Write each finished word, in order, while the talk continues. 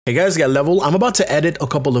Hey guys, Get Level. I'm about to edit a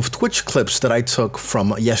couple of Twitch clips that I took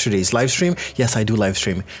from yesterday's live stream. Yes, I do live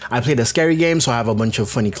stream. I played a scary game, so I have a bunch of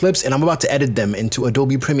funny clips, and I'm about to edit them into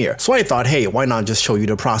Adobe Premiere. So I thought, hey, why not just show you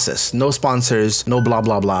the process? No sponsors, no blah,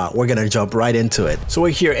 blah, blah. We're gonna jump right into it. So we're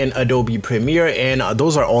here in Adobe Premiere, and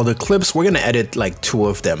those are all the clips. We're gonna edit like 2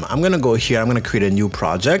 of them. I'm gonna go here, I'm gonna create a new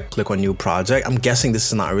project, click on new project. I'm guessing this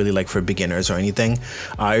is not really like for beginners or anything.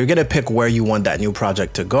 You're gonna pick where you want that new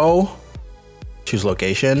project to go. Choose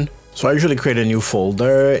location. So I usually create a new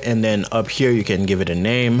folder, and then up here you can give it a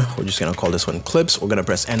name. We're just gonna call this one clips. We're gonna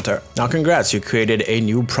press enter. Now congrats, you created a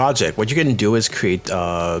new project. What you can do is create,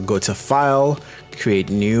 go to file, create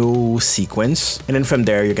new sequence, and then from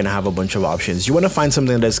there you're gonna have a bunch of options. You want to find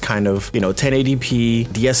something that's kind of, 1080p,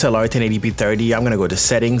 DSLR 1080p 30. I'm gonna go to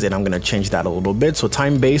settings and I'm gonna change that a little bit. So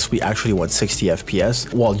time base, we actually want 60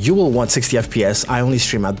 FPS. Well, you will want 60 FPS. I only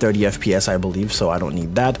stream at 30 FPS, I believe, so I don't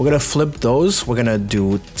need that. We're gonna flip those. We're gonna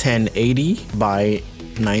do 1080 by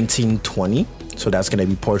 1920. So that's going to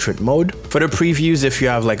be portrait mode. For the previews, if you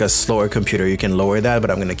have like a slower computer, you can lower that, but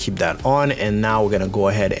I'm going to keep that on. And now we're going to go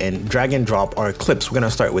ahead and drag and drop our clips. We're going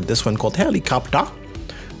to start with this one called helicopter.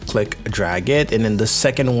 Click, drag it. And then the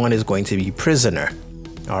second one is going to be prisoner.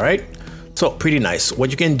 All right. So pretty nice. What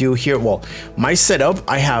you can do here, well, my setup,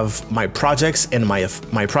 I have my projects and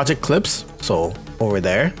my project clips. So over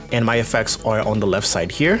there, and my effects are on the left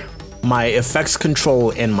side here. My effects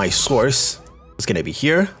control and my source is going to be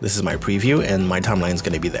here. This is my preview, and my timeline is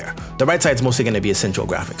going to be there. The right side is mostly going to be essential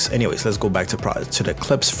graphics. Anyways, let's go back to the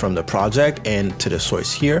clips from the project and to the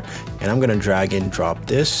source here. And I'm going to drag and drop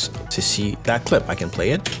this to see that clip. I can play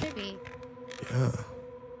it. Yeah.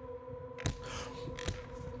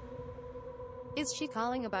 Is she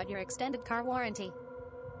calling about your extended car warranty?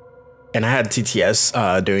 And I had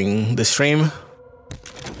TTS during the stream.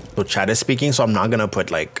 So chat is speaking, so I'm not going to put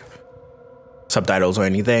like subtitles or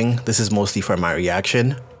anything. This is mostly for my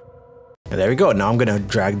reaction. And there we go. Now I'm gonna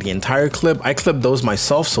drag the entire clip. I clipped those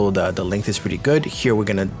myself, so the length is pretty good. Here we're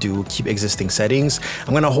gonna do keep existing settings.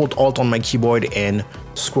 I'm gonna hold Alt on my keyboard and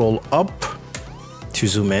scroll up to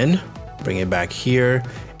zoom in, bring it back here.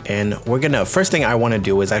 And we're gonna, first thing I want to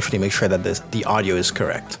do is actually make sure that the audio is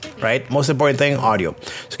correct, right? Most important thing, audio.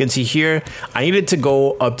 So you can see here, I need it to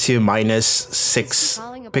go up to minus 6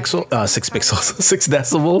 pixels, 6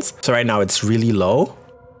 decibels. So right now it's really low.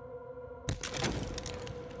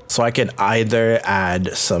 So I can either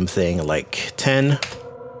add something like 10.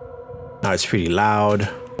 Now it's pretty loud,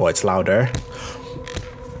 or it's louder.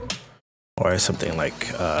 Or something like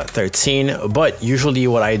 13. But usually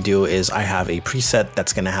what I do is I have a preset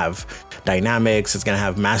that's gonna have dynamics, it's gonna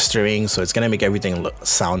have mastering, so it's gonna make everything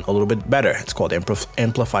sound a little bit better. It's called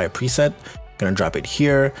amplify preset. I'm gonna drop it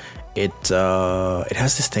here. It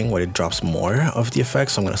has this thing where it drops more of the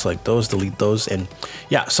effects, so I'm gonna select those, delete those, and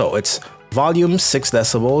yeah, so it's volume 6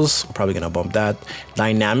 decibels. I'm probably gonna bump that.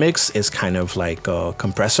 Dynamics is kind of like a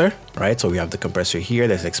compressor, right? So we have the compressor here,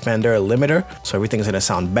 there's expander, limiter, so everything's gonna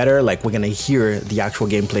sound better. Like we're gonna hear the actual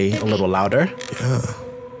gameplay a little louder. Yeah.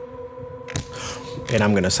 And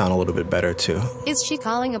I'm gonna sound a little bit better too. Is she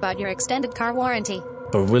calling about your extended car warranty?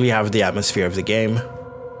 But really have the atmosphere of the game.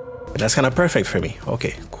 That's kind of perfect for me.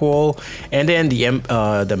 Okay, cool. And then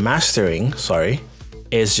the mastering,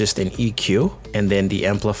 is just an EQ, and then the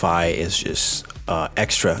amplify is just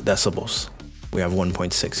extra decibels. We have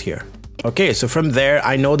 1.6 here. Okay, so from there,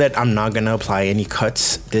 I know that I'm not gonna apply any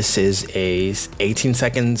cuts. This is a 18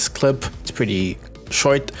 seconds clip. It's pretty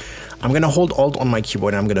short. I'm gonna hold Alt on my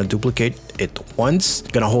keyboard and I'm gonna duplicate it once.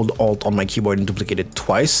 I'm gonna hold Alt on my keyboard and duplicate it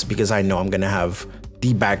twice because I know I'm gonna have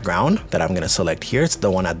the background that I'm gonna select here. It's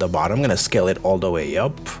the one at the bottom. I'm gonna scale it all the way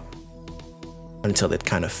up until it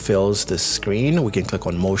kind of fills the screen. We can click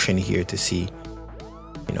on motion here to see,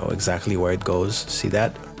 exactly where it goes. See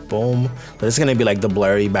that? Boom. So it's gonna be like the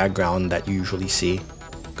blurry background that you usually see.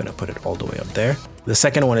 I'm gonna put it all the way up there. The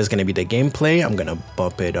second one is gonna be the gameplay. I'm gonna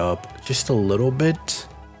bump it up just a little bit,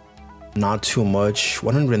 not too much,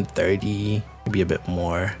 130, maybe a bit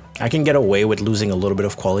more. I can get away with losing a little bit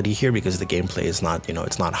of quality here because the gameplay is not,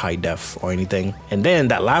 it's not high def or anything. And then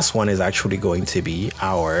that last one is actually going to be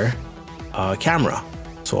our camera.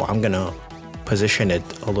 So I'm gonna position it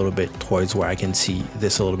a little bit towards where I can see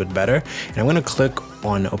this a little bit better. And I'm gonna click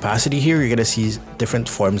on opacity here. You're gonna see different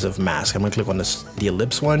forms of mask. I'm gonna click on the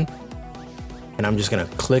ellipse one. And I'm just gonna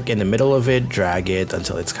click in the middle of it, drag it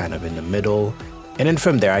until it's kind of in the middle. And then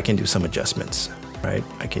from there, I can do some adjustments, right?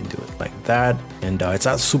 I can do it like that. And it's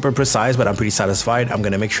not super precise, but I'm pretty satisfied. I'm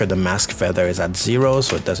gonna make sure the mask feather is at 0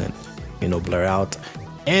 so it doesn't, blur out.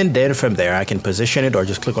 And then from there, I can position it or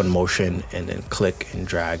just click on motion and then click and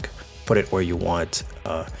drag, put it where you want.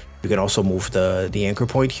 You can also move the anchor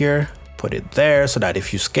point here, put it there so that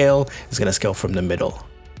if you scale, it's gonna scale from the middle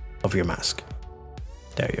of your mask.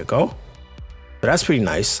 There you go. So that's pretty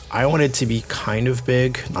nice. I want it to be kind of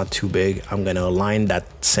big, not too big. I'm gonna align that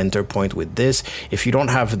center point with this. If you don't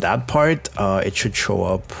have that part, it should show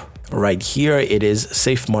up right here. It is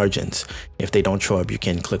safe margins. If they don't show up, you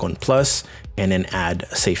can click on plus and then add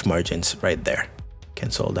safe margins right there.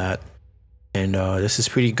 Cancel that. And this is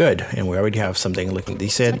pretty good. And we already have something looking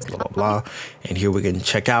decent, blah, blah, blah. And here we can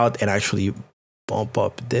check out and actually bump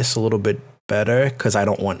up this a little bit better because I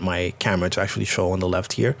don't want my camera to actually show on the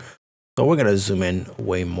left here. So we're gonna zoom in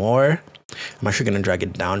way more. I'm actually gonna drag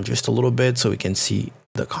it down just a little bit so we can see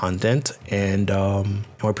the content, and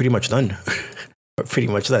we're pretty much done. We're pretty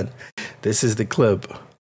much done. This is the clip.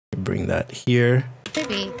 Bring that here.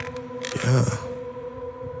 Baby. Yeah.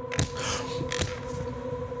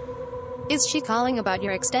 Is she calling about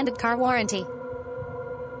your extended car warranty?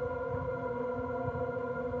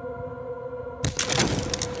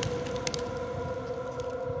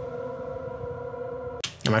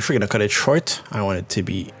 I'm actually gonna cut it short. I want it to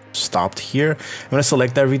be stopped here. I'm gonna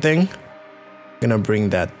select everything. I'm gonna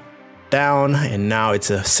bring that down, and now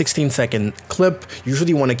it's a 16-second clip.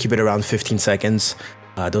 Usually want to keep it around 15 seconds.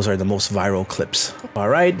 Those are the most viral clips. All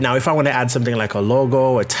right, now if I want to add something like a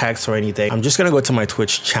logo, a text, or anything, I'm just gonna go to my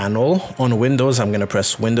Twitch channel. On Windows, I'm gonna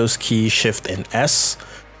press Windows key, Shift, and S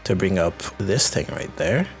to bring up this thing right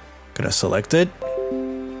there. Gonna select it.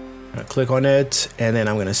 Gonna click on it, and then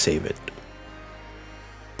I'm gonna save it.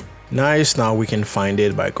 Nice, now we can find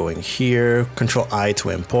it by going here, Control I to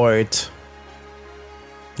import.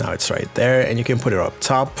 Now it's right there, and you can put it up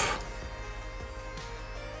top.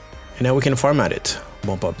 And now we can format it.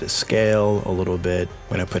 Bump up the scale a little bit.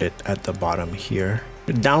 I'm gonna put it at the bottom here.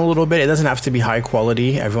 Down a little bit. It doesn't have to be high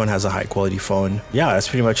quality. Everyone has a high quality phone. Yeah, that's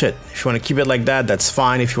pretty much it. If you want to keep it like that, that's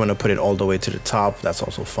fine. If you want to put it all the way to the top, that's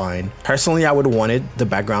also fine. Personally, I would want the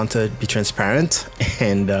background to be transparent.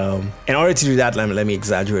 And in order to do that, let me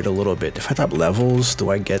exaggerate a little bit. If I tap levels, do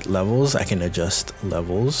I get levels? I can adjust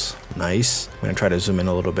levels. Nice. I'm gonna try to zoom in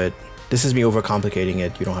a little bit. This is me overcomplicating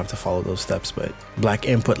it. You don't have to follow those steps, but black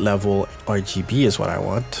input level RGB is what I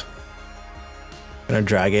want. I'm gonna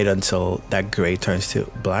drag it until that gray turns to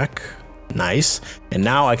black. Nice. And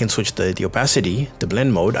now I can switch the opacity, the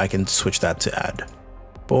blend mode. I can switch that to add.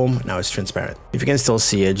 Boom, now it's transparent. If you can still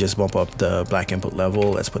see it, just bump up the black input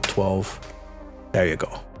level. Let's put 12. There you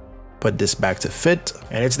go. Put this back to fit,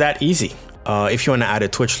 and it's that easy. If you want to add a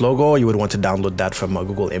Twitch logo, you would want to download that from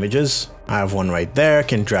Google Images. I have one right there.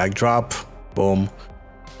 Can drag, drop, boom,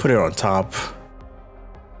 put it on top.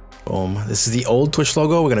 Boom. This is the old Twitch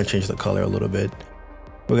logo. We're gonna change the color a little bit.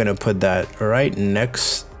 We're gonna put that right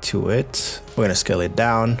next to it. We're gonna scale it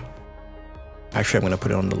down. Actually, I'm gonna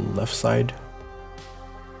put it on the left side.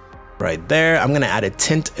 Right there. I'm gonna add a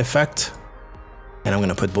tint effect, and I'm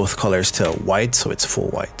gonna put both colors to white, so it's full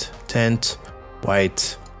white. Tint,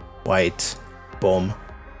 white, white, boom.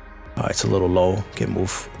 It's a little low. Can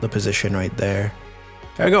move the position right there.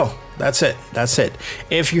 There you go. That's it. That's it.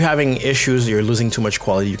 If you're having issues, you're losing too much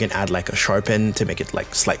quality, you can add like a sharpen to make it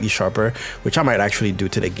like slightly sharper, which I might actually do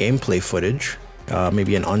to the gameplay footage.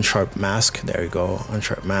 Maybe an unsharp mask. There you go.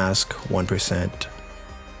 Unsharp mask, 1%.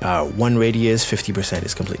 One radius, 50%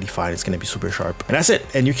 is completely fine. It's going to be super sharp. And that's it.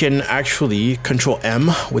 And you can actually Control M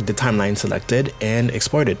with the timeline selected and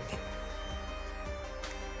export it.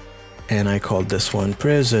 And I called this one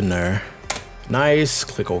Prisoner. Nice.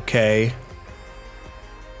 Click OK.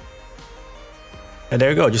 And there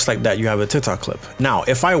you go, just like that, you have a TikTok clip. Now,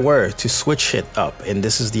 if I were to switch it up, and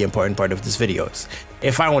this is the important part of this video,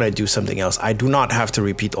 if I want to do something else, I do not have to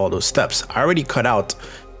repeat all those steps. I already cut out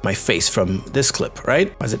my face from this clip, right?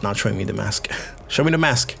 Why is it not showing me the mask? Show me the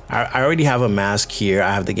mask. I already have a mask here.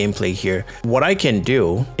 I have the gameplay here. What I can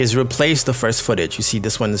do is replace the first footage. You see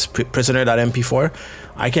this one is prisoner.mp4.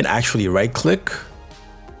 I can actually right click,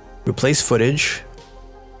 replace footage,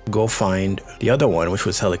 go find the other one, which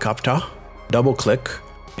was helicopter. Double click,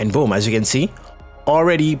 and boom, as you can see,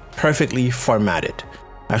 already perfectly formatted.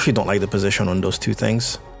 I actually don't like the position on those two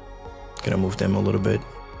things. Gonna move them a little bit.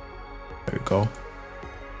 There we go.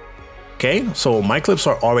 Okay, so my clips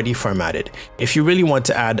are already formatted. If you really want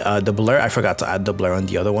to add the blur, I forgot to add the blur on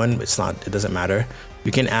the other one. It doesn't matter.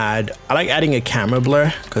 You can add, I like adding a camera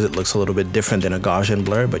blur because it looks a little bit different than a Gaussian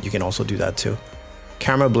blur, but you can also do that too.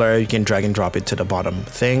 Camera blur, you can drag and drop it to the bottom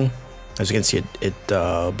thing. As you can see, it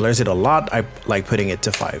blurs it a lot. I like putting it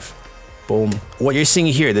to 5. Boom. What you're seeing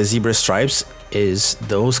here, the zebra stripes, is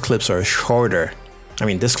those clips are shorter. I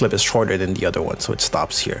mean, this clip is shorter than the other one, so it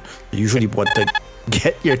stops here. You usually want to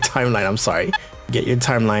get your timeline, I'm sorry, get your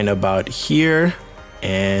timeline about here.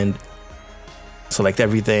 and select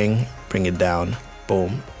everything, bring it down,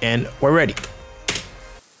 boom, and we're ready.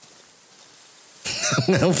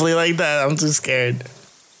 Hopefully like that. I'm too scared.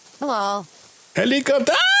 Hello.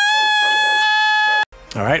 Helicopter!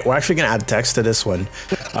 All right, we're actually gonna add text to this one.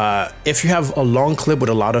 If you have a long clip with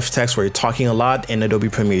a lot of text where you're talking a lot in Adobe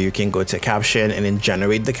Premiere, you can go to caption and then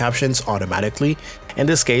generate the captions automatically. In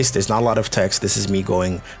this case, there's not a lot of text. This is me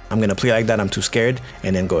going, I'm gonna play like that, I'm too scared,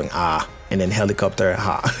 and then going, ah, and then helicopter,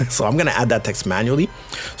 ha. So I'm gonna add that text manually.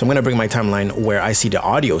 So I'm gonna bring my timeline where I see the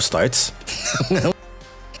audio starts. So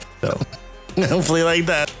hopefully like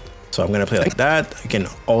that. So I'm gonna play like that. You can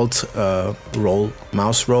alt roll,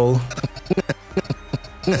 mouse roll.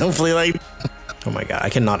 Hopefully like, oh my god, I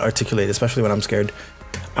cannot articulate, especially when I'm scared.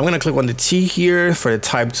 I'm gonna click on the T here for the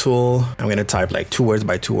type tool. I'm gonna type like 2 words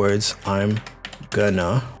by 2 words. I'm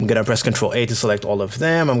gonna press Ctrl A to select all of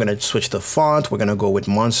them. I'm gonna switch the font. We're gonna go with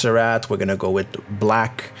Montserrat. We're gonna go with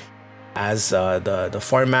black as the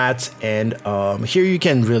format, and here you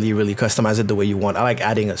can really customize it the way you want. I like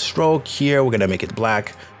adding a stroke here. We're gonna make it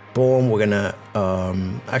black. Boom. We're gonna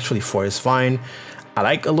actually 4 is fine. I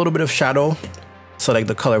like a little bit of shadow. Select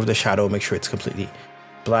the color of the shadow, make sure it's completely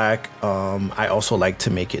black. I also like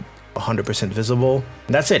to make it 100% visible.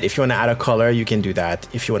 And that's it. If you want to add a color, you can do that.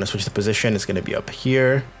 If you want to switch the position, it's going to be up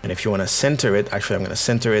here. And if you want to center it, actually I'm going to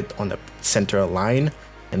center it on the center line.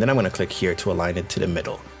 And then I'm going to click here to align it to the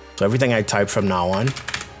middle. So everything I type from now on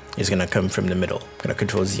is going to come from the middle. I'm going to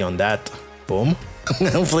Control Z on that. Boom.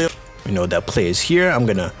 Hopefully, you know that play is here. I'm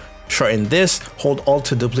going to shorten this, hold Alt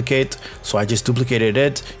to duplicate. So I just duplicated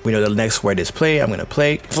it. We know the next word is play. I'm gonna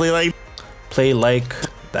play like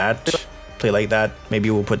that, play like that. Maybe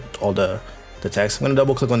we'll put all the text. I'm gonna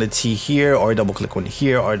double click on the T here, or double click on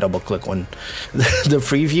here, or double click on the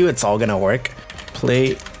preview. It's all gonna work.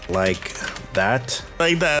 Play like that,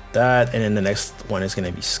 that, and then the next one is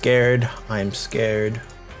gonna be scared. I'm scared.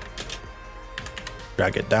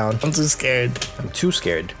 Drag it down. I'm too scared. I'm too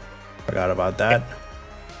scared. Forgot about that.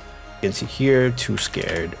 You can see here, too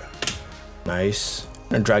scared. Nice.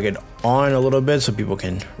 And drag it on a little bit so people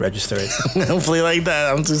can register it. Hopefully like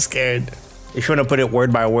that. I'm too scared. If you want to put it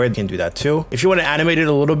word by word, you can do that too. If you want to animate it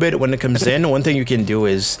a little bit when it comes in, one thing you can do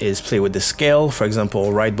is play with the scale. For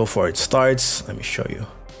example, right before it starts, let me show you.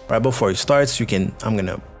 Right before it starts, you can, I'm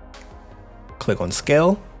gonna click on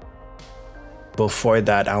scale. Before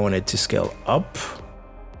that, I want it to scale up.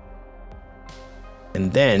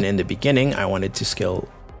 And then in the beginning, I want it to scale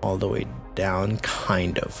all the way down,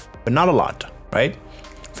 kind of, but not a lot, right?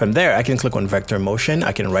 From there, I can click on vector motion.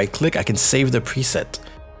 I can right click, I can save the preset,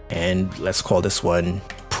 and let's call this one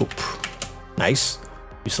poop. Nice.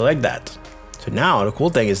 You select that. So now the cool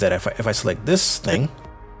thing is that if I select this thing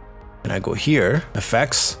and I go here,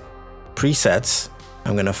 effects, presets,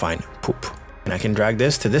 I'm gonna find poop, and I can drag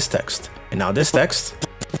this to this text. And now this text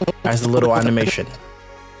has the little animation.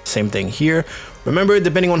 Same thing here. Remember,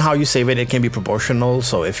 depending on how you save it, it can be proportional.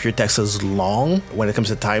 So if your text is long, when it comes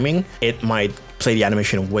to timing, it might play the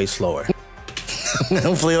animation way slower.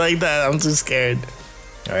 Hopefully like that. I'm too scared.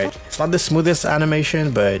 All right. It's not the smoothest animation,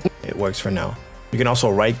 but it works for now. You can also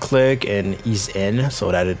right click and ease in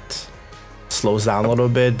so that it slows down a little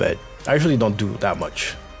bit, but I usually don't do that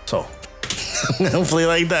much. So hopefully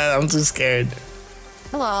like that. I'm too scared.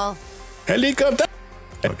 Hello. Helicopter.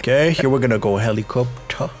 Okay, here we're gonna go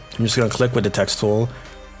helicopter. I'm just gonna click with the text tool.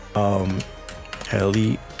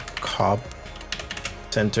 Helicopter.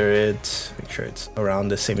 Center it. Make sure it's around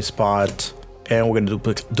the same spot. And we're gonna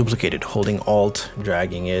duplicate it, holding Alt,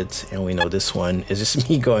 dragging it. And we know this one is just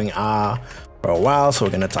me going ah for a while. So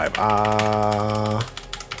we're gonna type ah.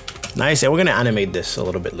 Nice, and we're gonna animate this a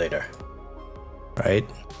little bit later. Right?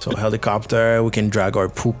 So helicopter, we can drag our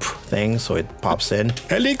poop thing so it pops in.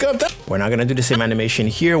 Helicopter! We're not gonna do the same animation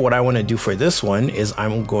here. What I wanna do for this one is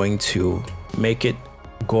I'm going to make it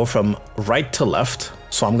go from right to left.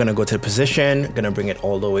 So I'm gonna go to the position, gonna bring it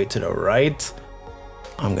all the way to the right.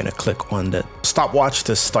 I'm gonna click on the stopwatch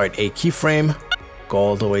to start a keyframe, go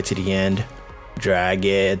all the way to the end, drag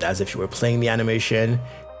it as if you were playing the animation,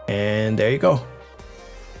 and there you go.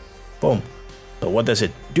 Boom. So what does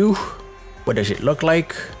it do? What does it look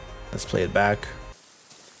like? Let's play it back.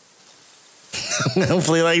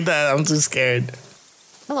 Hopefully like that. I'm too scared.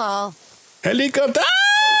 Hello. Helicopter!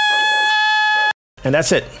 And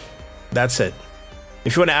that's it. That's it.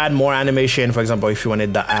 If you want to add more animation, for example, if you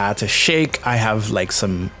wanted to add to shake, I have like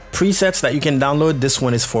some presets that you can download. This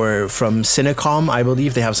one is from Cinecom. I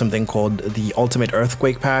believe they have something called the Ultimate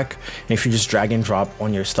Earthquake Pack. And if you just drag and drop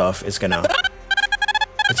on your stuff, it's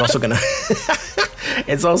also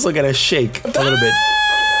gonna shake a little bit.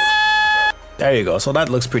 There you go. So that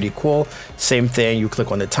looks pretty cool. Same thing. You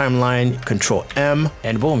click on the timeline, Control M,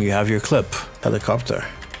 and boom, you have your clip. Helicopter.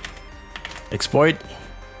 Export,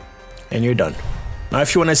 and you're done. Now,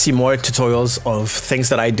 if you want to see more tutorials of things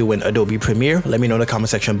that I do in Adobe Premiere, let me know in the comment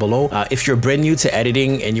section below. If you're brand new to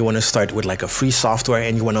editing and you want to start with like a free software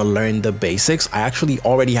and you want to learn the basics, I actually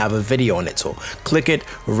already have a video on it. So click it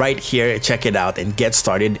right here, check it out, and get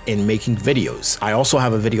started in making videos. I also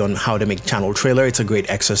have a video on how to make channel trailer. It's a great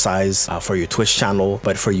exercise for your Twitch channel,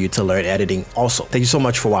 but for you to learn editing also. Thank you so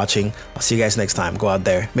much for watching. I'll see you guys next time. Go out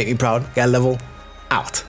there, make me proud, get a level, out.